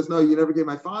son says, no, you never gave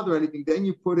my father anything. Then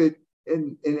you put it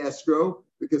in escrow,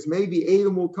 because maybe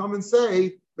Adam will come and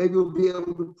say, maybe we'll be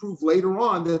able to prove later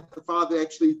on that the father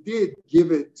actually did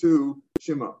give it to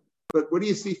Shimon. But what do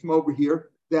you see from over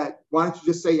here? That why don't you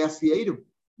just say, ask the Adam?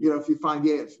 If you find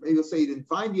the Adam. Maybe you'll say you didn't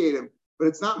find the Adam, but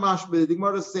it's not mashma. The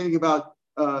Gemara is saying about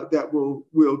that will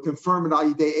confirm an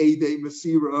Aidei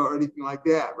Masira or anything like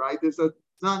that, right? There's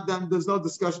It's not done. There's no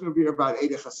discussion over here about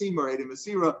Eid Chasim or Eid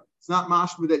Masira. It's not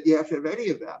mashma that you have to have any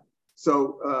of that.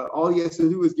 So all he has to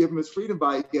do is give him his freedom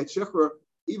by get shechur,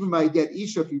 even by get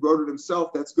isha. If he wrote it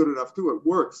himself, that's good enough too. It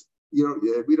works. We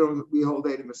hold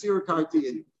Eid Masira karti.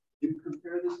 And you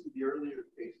compare this to the earlier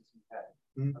cases we had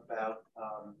about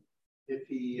if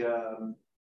he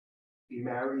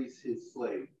marries his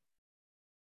slave,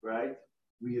 right?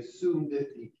 We assume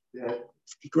that he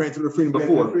granted the freedom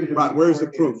before. Right? Where's the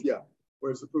proof? Yeah.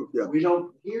 Where's the proof? Yeah. We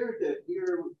don't hear that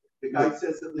here. The guy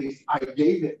says at least I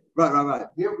gave it. Right.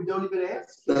 Here we don't even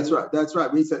ask. That's right. But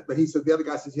he said the other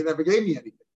guy says he never gave me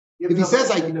anything. Yeah, if he says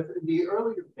in the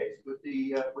earlier case with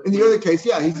the in the earlier case,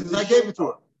 yeah, he says I gave it to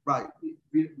him. Right.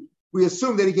 We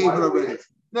assume that he gave it already.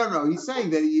 No. He's saying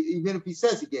that even if he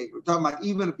says he gave it, we're talking about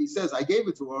even if he says I gave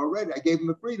it to her already, I gave him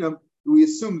the freedom. We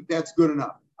assume that that's good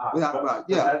enough. But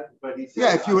he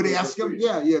said, if you would ask him,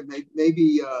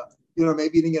 maybe.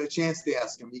 Maybe he didn't get a chance to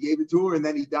ask him. He gave it to her, and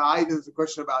then he died. There's a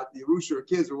question about the Yerusha or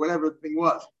kids or whatever the thing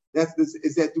was.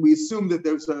 Do we assume that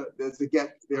there's a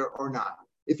get there or not?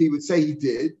 If he would say he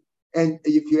did, and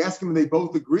if you ask him and they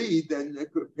both agreed, then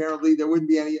apparently there wouldn't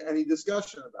be any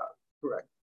discussion about it. Correct.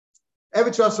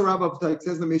 Evet Shasa Rabba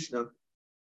says the Mishnah,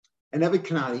 an Evet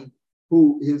Kanani,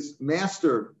 who his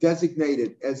master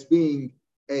designated as being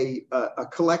a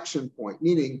collection point,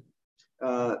 meaning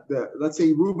let's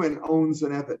say Reuben owns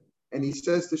an Evet. And he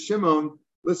says to Shimon,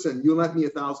 listen, you lent me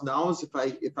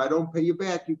 $1,000. If I don't pay you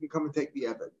back, you can come and take the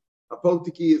Evet.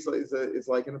 Apotiki is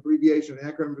like an abbreviation, an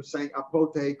acronym for saying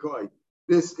apote koi.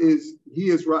 He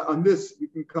is right on this. You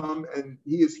can come and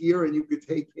he is here, and you could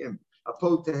take him.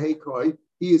 Apote koi.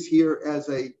 He is here as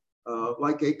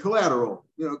like a collateral.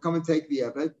 Come and take the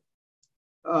Evet.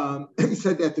 He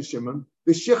said that to Shimon.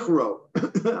 The shichro,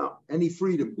 and he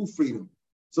freed him. Who freed him?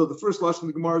 So the first lashon of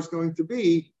the Gemara is going to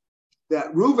be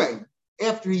that Reuven,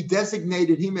 after he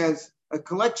designated him as a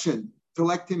collection,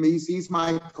 collect him, he's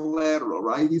my collateral,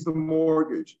 right? He's the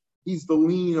mortgage. He's the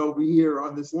lien over here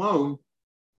on this loan.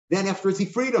 Then afterwards, he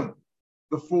freed him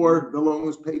before the loan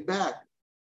was paid back.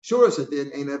 Sure, as it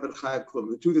did, ain't ever chayav klum.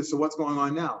 The truth is, so what's going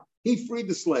on now? He freed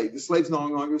the slave. The slave's no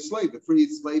longer a slave. The freed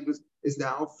slave is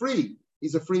now free.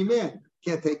 He's a free man.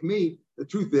 Can't take me. The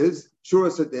truth is, sure,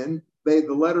 as it did,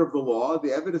 the letter of the law,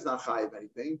 the evidence is not chayav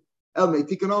anything.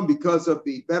 Because of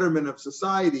the betterment of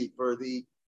society, for the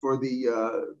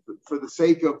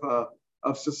sake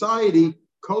of society,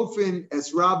 kofin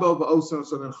es rabov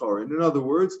osos and chorin. In other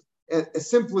words,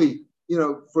 simply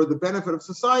for the benefit of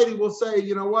society, we'll say,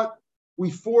 you know what, we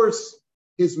force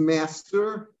his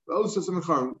master osos and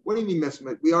chorin. What do you mean,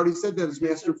 master? We already said that his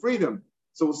master freedom.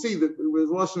 So we'll see that with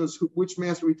Lashon, which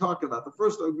master are we talking about? The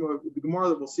first, the Gemara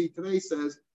that we'll see today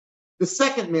says the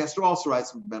second master also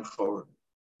writes from Ben Chorin.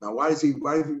 Now, why does he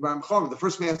buy Chorim? The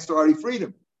first master already freed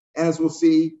him. And as we'll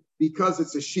see, because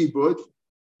it's a shibud,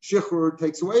 shichur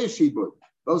takes away a shibud.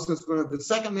 The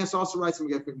second master also writes him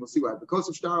again. We'll see why. Because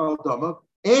of shtar al dama,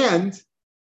 and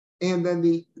then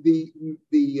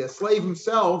the slave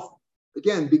himself,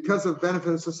 again, because of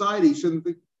benefit of society,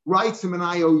 writes him an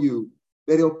IOU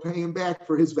that he'll pay him back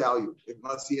for his value,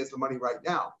 unless he has the money right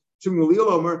now. Shimon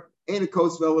Omer ain't a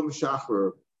kosvela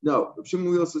mishachar. No,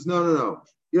 Shimon says no.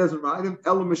 He doesn't write him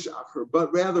Ela Meshacher,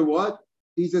 but rather what?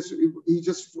 He just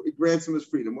grants him his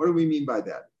freedom. What do we mean by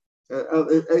that?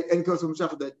 And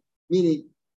that meaning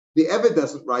the Evet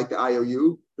doesn't write the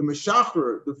IOU. The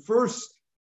Meshacher, the first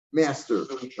master,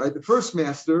 right? The first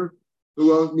master,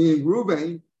 meaning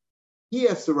Reuben, he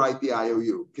has to write the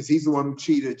IOU because he's the one who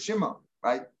cheated Shimon,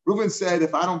 right? Reuben said,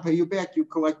 if I don't pay you back, you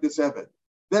collect this Evet.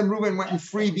 Then Reuben went and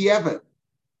freed the Evet.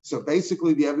 So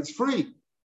basically the Evet's free.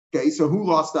 Okay, so who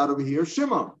lost out over here?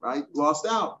 Shimon, right? Lost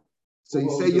out. So you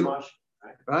say,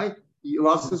 right? He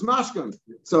lost his mashkan.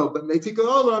 So, but they tikkun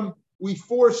olam, we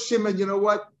force Shimon, you know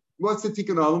what? What's the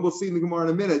tikkun olam? We'll see in the Gemara in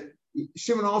a minute.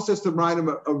 Shimon also has to write him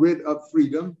a writ of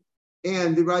freedom.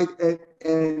 And the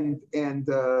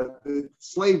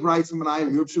slave writes him an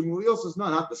IOU. Shmuel says, no,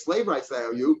 not the slave writes the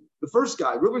IOU. The first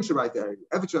guy, Reuben, should write the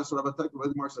IOU. Says,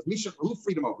 who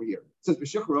freed him over here? It says,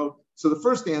 B'shichro. So the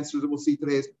first answer that we'll see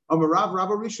today is, Amarav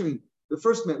Rabba Rishon. The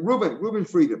first man, Reuben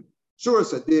freed him. Sure,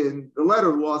 said in the letter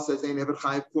of the law says, ain't ever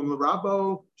chayiv klum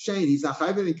l'rabbo shein. He's not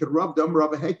chayiv, and he could rub dam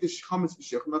rabba hektish chametz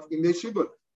b'shich mafkim neshibut.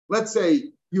 Let's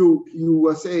say you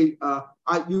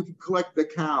can collect the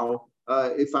cow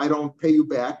if I don't pay you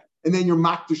back, and then you're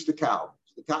makdish the cow.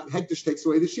 The cow hektish takes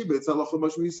away the shibud. It's halacha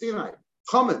moshe Sinai.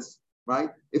 Chametz, right?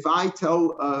 If I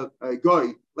tell a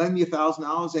guy, lend me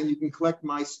 $1,000 and you can collect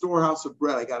my storehouse of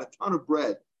bread. I got a ton of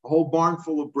bread, a whole barn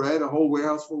full of bread, a whole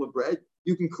warehouse full of bread.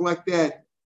 You can collect that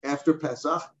after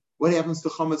Pesach. What happens to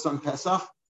chametz on Pesach?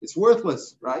 It's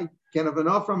worthless, right? Can't have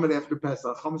enough from it after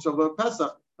Pesach, Chametz Shalva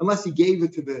Pesach, unless he gave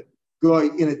it to the guy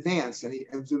in advance, and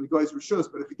the guy's rishus.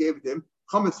 But if he gave it to him,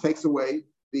 Chametz takes away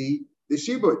the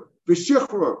shibud.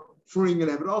 V'shichur, freeing an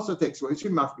Eved also takes away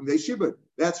shibud.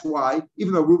 That's why,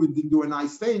 even though Reuben didn't do a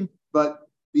nice thing, but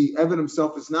the Eved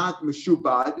himself is not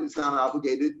meshubad, is not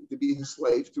obligated to be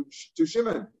enslaved to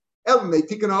Shimon. Elm, they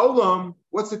tikkun olam.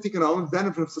 What's the tikkun olam?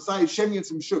 Benefit of society. Shem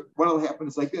Yitzim Meshuk. What will happen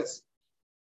is like this.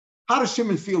 How does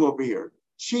Shimon feel over here?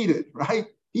 Cheated, right?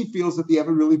 He feels that the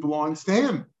Eved really belongs to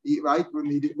him, right? When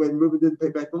Reuben didn't pay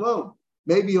back the loan.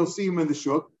 Maybe he'll see him in the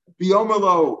shuk.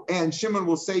 Biyomalo, and Shimon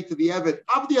will say to the Eved,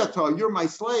 Abdiato, you're my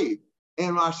slave.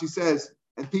 And Rashi says,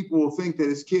 and people will think that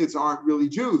his kids aren't really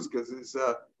Jews because it's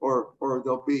or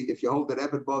they'll be, if you hold that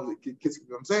Eved above the kids can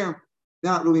be mamzer.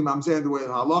 They're not really mamzer the way the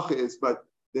halacha is, but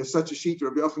there's such a sheet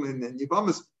Rabbi Yochanan and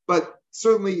Yevamis. But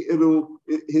certainly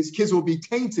his kids will be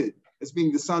tainted as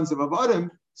being the sons of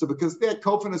Avadim. So because they're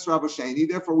Kofanis Rabbi Shani,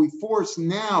 therefore we force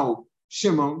now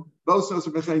Shimon, both sons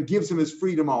of Bechon, gives him his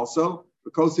freedom also.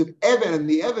 Because if Eved, and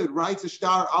the Eved writes a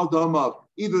star al damav,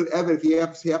 either Eved, if he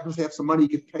happens to have some money, he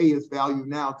could pay his value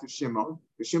now to Shimon,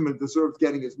 because Shimon deserves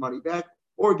getting his money back,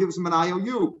 or gives him an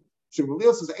IOU. Shimon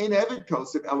Leil says, "Ain't Eved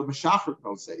kosef el Mashacher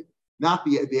kosef." Not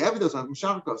the Eved doesn't have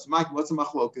Mashacher kosef. Michael, what's a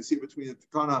machlokas here between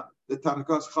the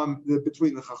Tanakos,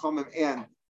 between the Chachamim and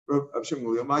Shimon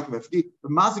Leil? Michael Mefgi, the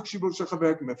Mazik Shibur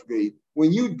Shechaver Mefgi.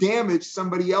 When you damage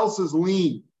somebody else's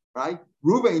lien, right?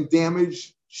 Reuben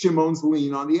damaged Shimon's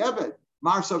lien on the Eved.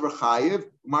 Marsav Chayev,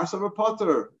 Marsav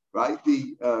Potter, right?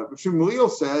 The Shimon Leil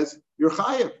says you're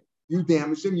Chayev. You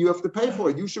damaged him, you have to pay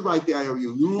for it. You should write the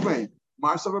IOU. Reuben,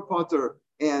 Marsav Potter,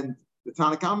 and the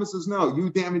Tanakhama says no. You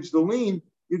damaged the lien.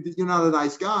 You're not a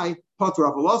nice guy. Potter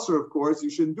Avalasser, of course, you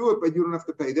shouldn't do it, but you don't have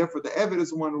to pay. Therefore, the Eved is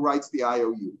the one who writes the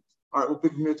IOU. All right, we'll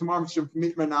pick from here tomorrow.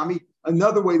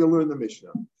 Another way to learn the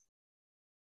Mishnah.